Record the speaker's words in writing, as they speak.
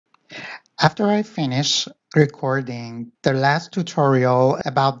After I finish recording the last tutorial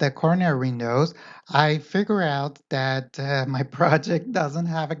about the corner windows, I figure out that my project doesn't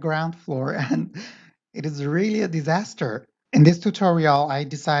have a ground floor and it is really a disaster. In this tutorial, I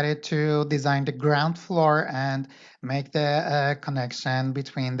decided to design the ground floor and make the connection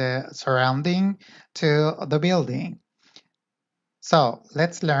between the surrounding to the building. So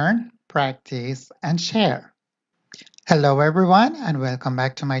let's learn, practice, and share. Hello everyone and welcome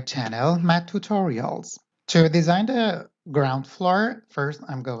back to my channel, Math Tutorials. To design the ground floor, first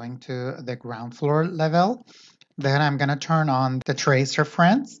I'm going to the ground floor level. Then I'm going to turn on the trace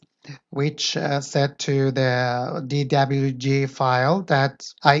reference, which set to the DWG file that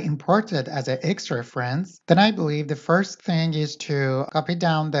I imported as an X reference. Then I believe the first thing is to copy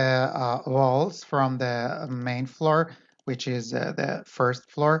down the walls from the main floor, which is the first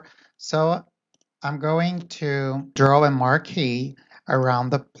floor. So I'm going to draw a marquee around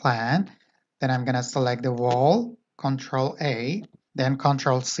the plan. Then I'm going to select the wall, Control A, then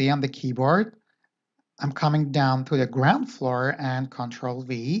Control C on the keyboard. I'm coming down to the ground floor and Control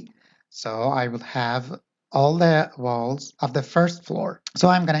V. So I will have all the walls of the first floor. So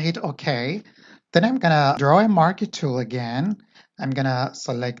I'm going to hit OK. Then I'm going to draw a marquee tool again. I'm going to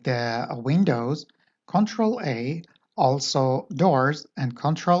select the windows, Control A, also doors, and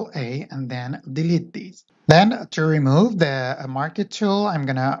Control A, and then delete these. Then to remove the marquee tool, I'm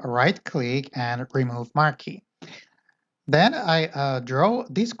going to right click and remove marquee. Then I draw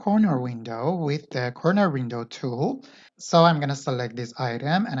this corner window with the corner window tool. So I'm going to select this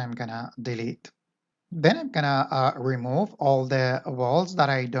item and I'm going to delete. Then I'm going to remove all the walls that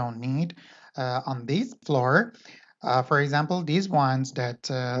I don't need on this floor. For example, these ones that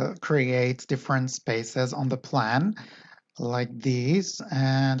create different spaces on the plan, like these,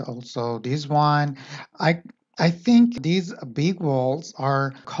 and also this one. I I think these big walls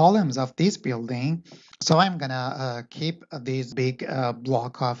are columns of this building, so I'm gonna keep this big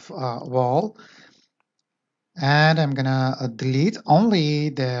block of wall, and I'm gonna delete only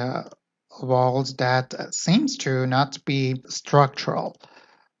the walls that seems to not be structural,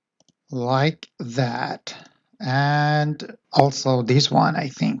 like that, and also this one, I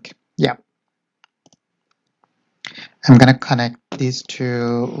think. Yeah. I'm gonna connect these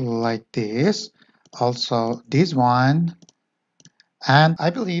two like this. Also this one. And I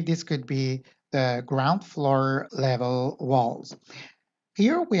believe this could be the ground floor level walls.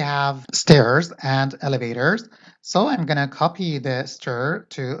 Here we have stairs and elevators. So I'm gonna copy the stair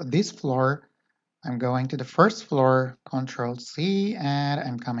to this floor. I'm going to the first floor, Control C, and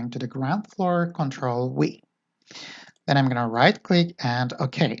I'm coming to the ground floor, Control V. Then I'm gonna right click and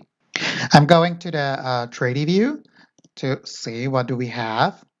OK. I'm going to the 3D view to see what do we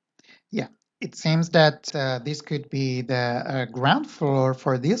have. Yeah, it seems that this could be the ground floor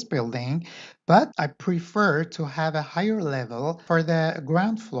for this building, but I prefer to have a higher level for the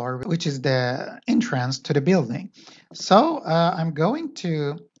ground floor, which is the entrance to the building. So I'm going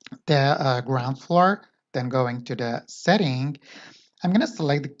to the ground floor, then going to the setting. I'm going to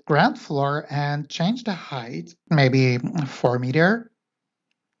select the ground floor and change the height, maybe 4 meter.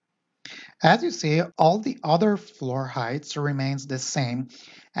 As you see, all the other floor heights remains the same.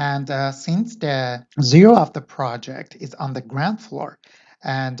 And since the zero of the project is on the ground floor,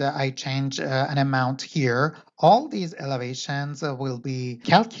 and I change an amount here, all these elevations will be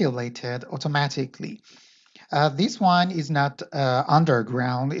calculated automatically. This one is not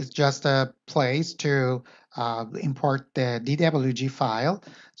underground, it's just a place to import the DWG file.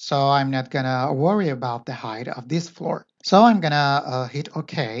 So I'm not gonna worry about the height of this floor. So I'm gonna hit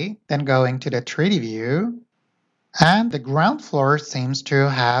OK, then going to the 3D view. And the ground floor seems to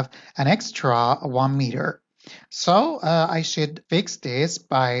have an extra 1 meter. So I should fix this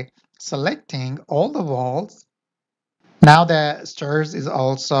by selecting all the walls. Now the stairs is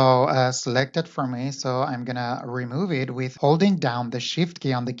also selected for me, so I'm gonna remove it with holding down the shift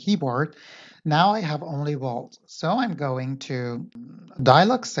key on the keyboard. Now I have only walls, so I'm going to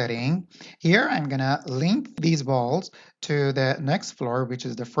dialog setting. Here I'm gonna link these walls to the next floor, which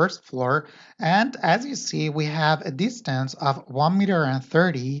is the first floor. And as you see, we have a distance of 1 meter and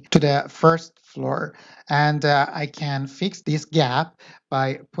 30 to the first floor. And I can fix this gap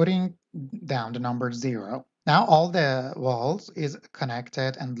by putting down the number 0. Now all the walls is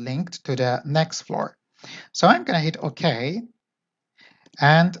connected and linked to the next floor. So I'm going to hit OK.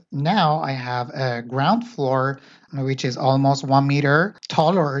 And now I have a ground floor, which is almost 1 meter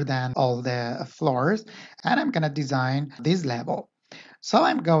taller than all the floors. And I'm going to design this level. So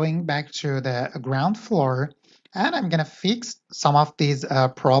I'm going back to the ground floor and I'm going to fix some of these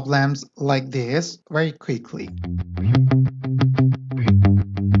problems like this very quickly.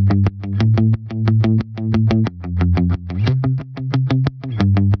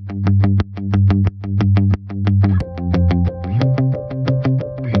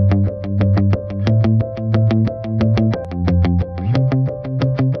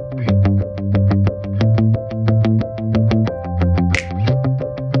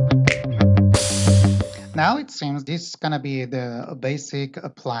 seems this is gonna be the basic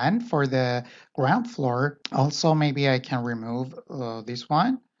plan for the ground floor. Also, maybe I can remove this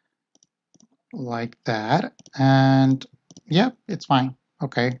one like that. And yep, it's fine.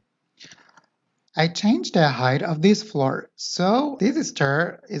 Okay. I changed the height of this floor. So this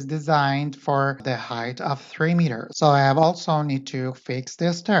stair is designed for the height of 3 meters. So I have also need to fix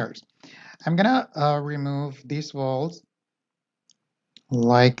the stairs. I'm gonna remove these walls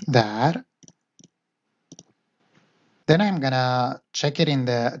like that. Then I'm gonna check it in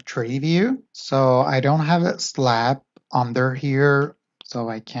the tree view. So I don't have a slab under here, so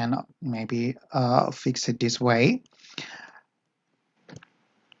I can maybe fix it this way,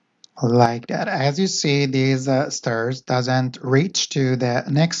 like that. As you see, these stairs doesn't reach to the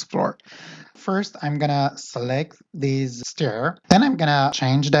next floor. First, I'm gonna select this stair. Then I'm gonna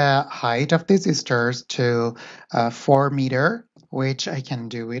change the height of these stairs to 4 meter, which I can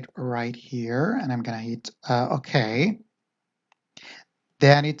do it right here. And I'm gonna hit OK.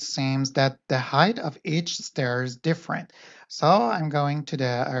 Then it seems that the height of each stair is different. So I'm going to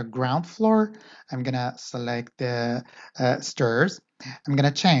the ground floor. I'm gonna select the stairs. I'm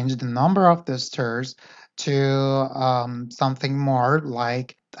gonna change the number of the stairs to something more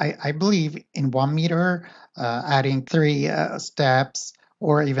like I believe in 1 meter, adding 3 steps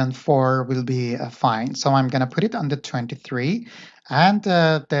or even 4 will be fine. So I'm gonna put it on the 23, and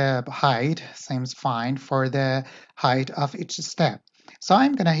the height seems fine for the height of each step. So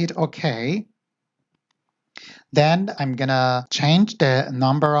I'm gonna hit OK. Then I'm gonna change the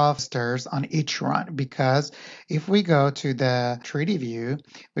number of stairs on each run, because if we go to the 3D view,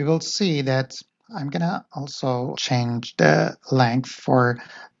 we will see that I'm gonna also change the length for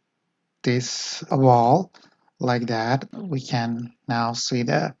this wall like that. We can now see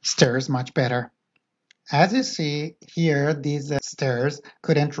the stairs much better. As you see here, these stairs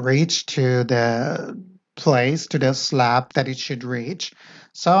couldn't reach to the place, to the slab that it should reach.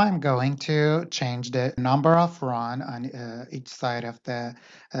 So I'm going to change the number of run on each side of the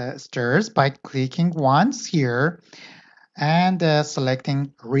stairs by clicking once here and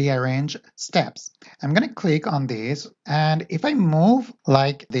selecting rearrange steps. I'm going to click on this, and if I move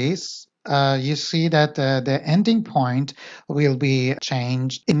like this, you see that the ending point will be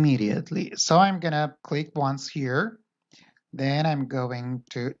changed immediately. So I'm going to click once here, then I'm going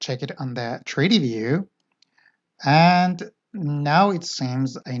to check it on the 3D view, and now it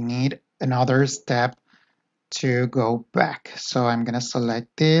seems I need another step to go back. So I'm going to select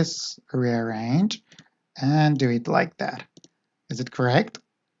this, rearrange, and do it like that. Is it correct?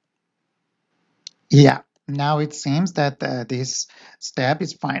 Yeah, now it seems that this step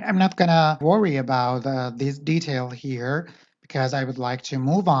is fine. I'm not gonna worry about this detail here because I would like to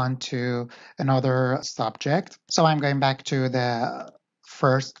move on to another subject. So I'm going back to the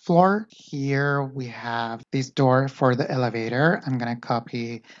first floor. Here we have this door for the elevator. I'm gonna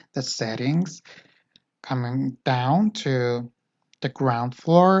copy the settings, coming down to the ground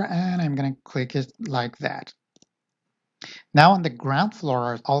floor, and I'm gonna click it like that. Now on the ground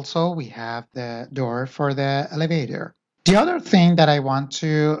floor also we have the door for the elevator. The other thing that I want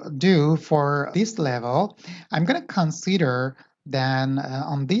to do for this level, I'm going to consider then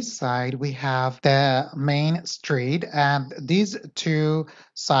on this side we have the main street, and these two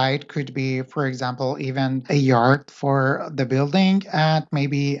sides could be, for example, even a yard for the building and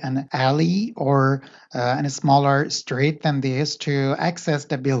maybe an alley or a smaller street than this to access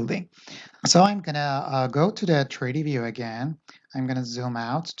the building. So I'm gonna go to the 3D view again. I'm gonna zoom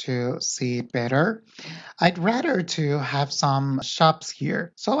out to see it better. I'd rather to have some shops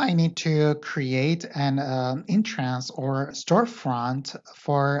here. So I need to create an entrance or storefront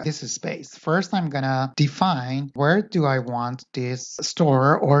for this space. First, I'm gonna define where do I want this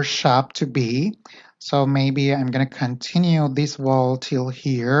store or shop to be. So maybe I'm gonna continue this wall till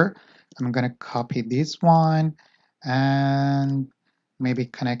here. I'm gonna copy this one and maybe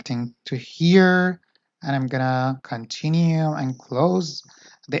connecting to here, and I'm gonna continue and close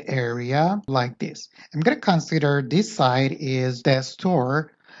the area like this. I'm gonna consider this side is the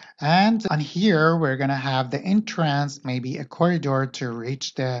store, and on here we're gonna have the entrance, maybe a corridor to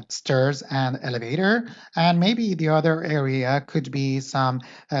reach the stairs and elevator, and maybe the other area could be some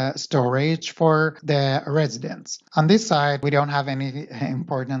storage for the residents. On this side we don't have any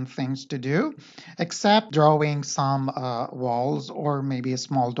important things to do except drawing some walls or maybe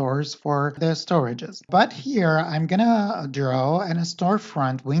small doors for the storages. But here I'm gonna draw a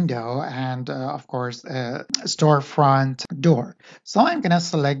storefront window and of course a storefront door. So I'm gonna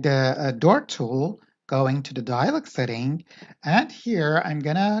select the door tool, going to the dialog setting, and here I'm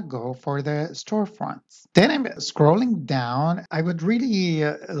gonna go for the storefronts. Then I'm scrolling down. I would really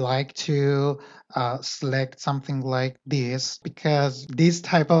like to select something like this because this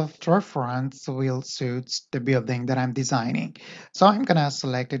type of storefronts will suit the building that I'm designing. So I'm gonna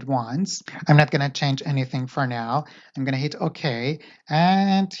select it once. I'm not gonna change anything for now. I'm gonna hit OK,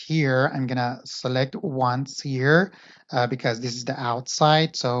 and here I'm gonna select once here because this is the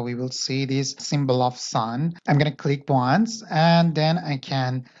outside, so we will see this symbol of sun. I'm gonna click once, and then I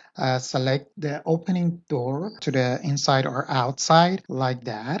can select the opening door to the inside or outside like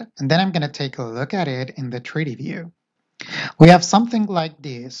that. And then I'm gonna take a look at it in the 3D view. We have something like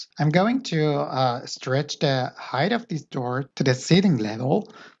this. I'm going to stretch the height of this door to the ceiling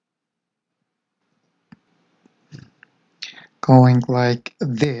level, going like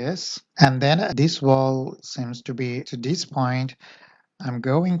this. And then this wall seems to be to this point. I'm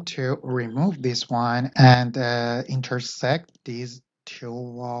going to remove this one and intersect these two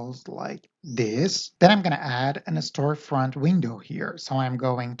walls like this. Then I'm going to add a storefront window here. So I'm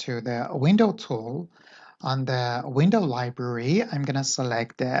going to the window tool. On the window library, I'm going to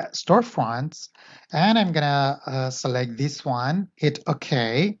select the storefronts, and I'm going to select this one, hit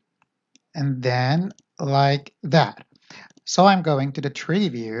OK, and then like that. So I'm going to the tree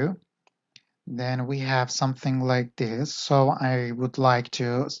view. Then we have something like this. So I would like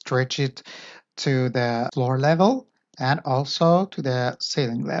to stretch it to the floor level and also to the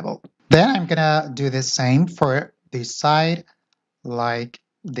ceiling level. Then I'm gonna do the same for this side like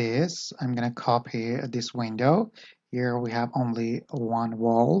this. I'm gonna copy this window. Here we have only one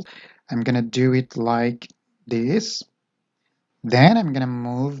wall. I'm gonna do it like this. Then I'm gonna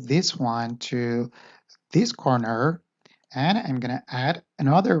move this one to this corner, and I'm gonna add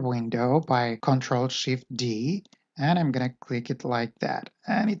another window by Control Shift D, and I'm gonna click it like that.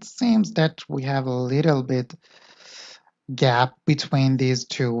 And it seems that we have a little bit gap between these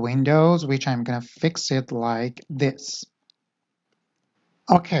two windows, which I'm gonna fix it like this.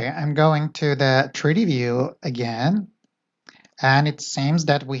 Okay, I'm going to the 3D view again, and it seems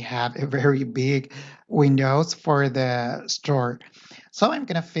that we have a very big windows for the store. So I'm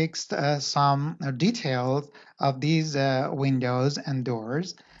gonna fix some details of these windows and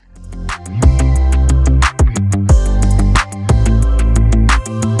doors.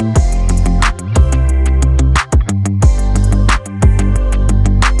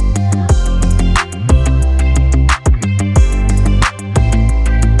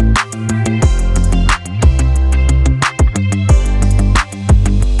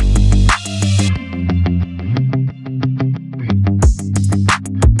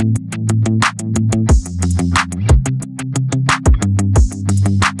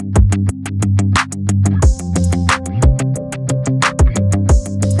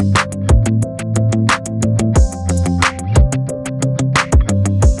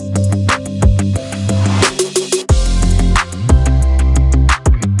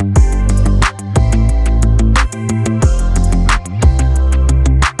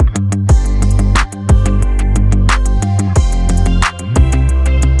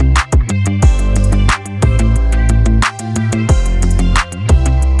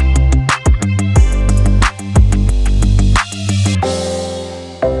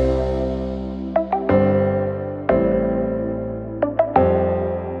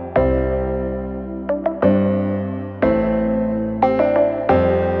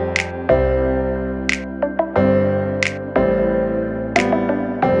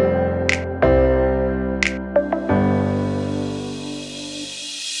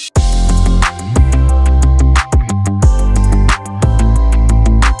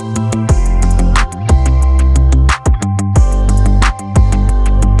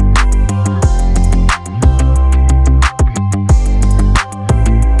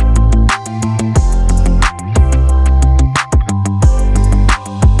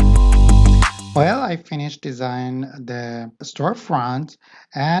 Well, I finished design the storefront,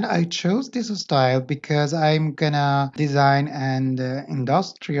 and I chose this style because I'm gonna design an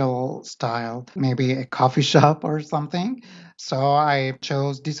industrial style, maybe a coffee shop or something. So I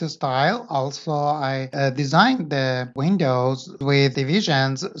chose this style. Also, I designed the windows with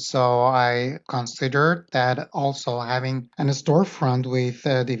divisions. So I considered that also having a storefront with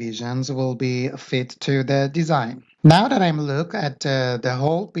divisions will be fit to the design. Now that I'm look at the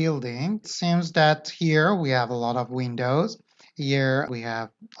whole building, it seems that here we have a lot of windows. Here we have,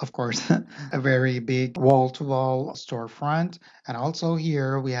 of course, a very big wall-to-wall storefront, and also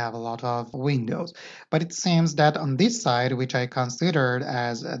here we have a lot of windows. But it seems that on this side, which I considered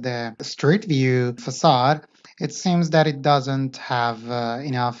as the street view facade, it seems that it doesn't have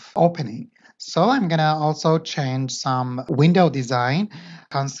enough opening. So I'm gonna also change some window design,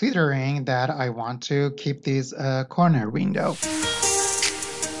 considering that I want to keep this corner window.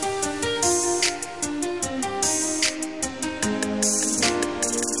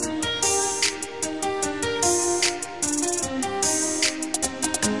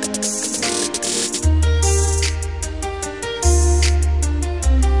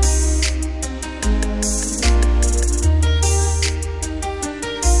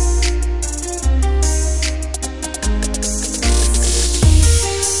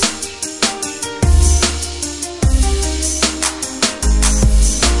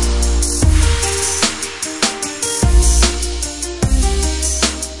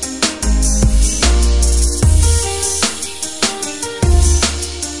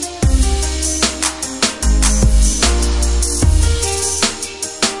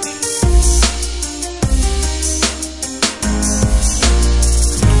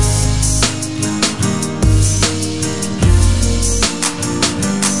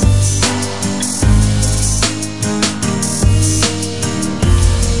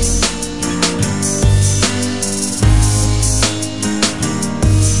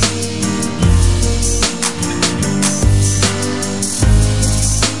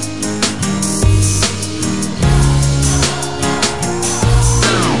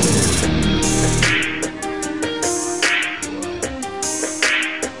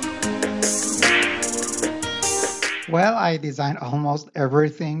 Well, I designed almost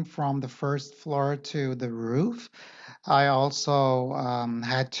everything from the first floor to the roof. I also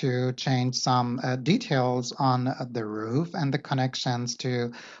had to change some details on the roof and the connections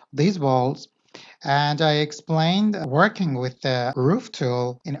to these walls. And I explained working with the roof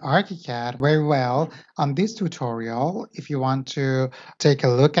tool in Archicad very well on this tutorial. If you want to take a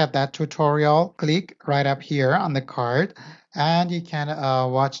look at that tutorial, click right up here on the card and you can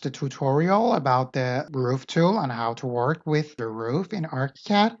watch the tutorial about the roof tool and how to work with the roof in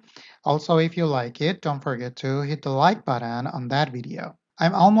Archicad. Also, if you like it, don't forget to hit the like button on that video.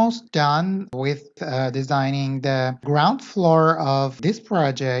 I'm almost done with designing the ground floor of this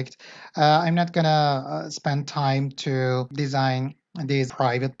project. I'm not gonna spend time to design this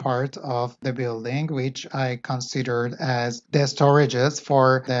private part of the building, which I considered as the storages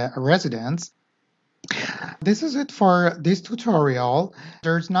for the residents. This is it for this tutorial.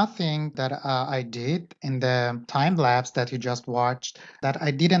 There's nothing that I did in the time lapse that you just watched that I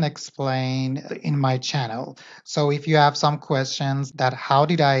didn't explain in my channel. So if you have some questions that how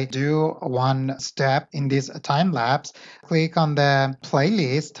did I do one step in this time lapse, click on the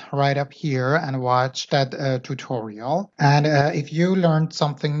playlist right up here and watch that tutorial. And if you learned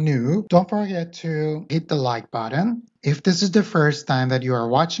something new, don't forget to hit the like button. If this is the first time that you are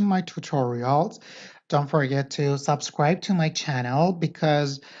watching my tutorials, don't forget to subscribe to my channel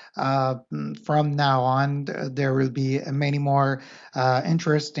because from now on there will be many more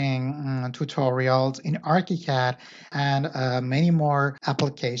interesting tutorials in Archicad and many more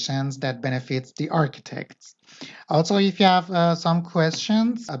applications that benefits the architects. Also, if you have some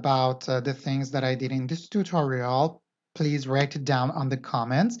questions about the things that I did in this tutorial, please write it down on the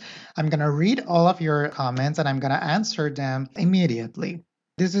comments. I'm going to read all of your comments and I'm going to answer them immediately.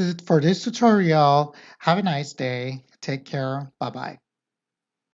 This is it for this tutorial. Have a nice day. Take care. Bye bye.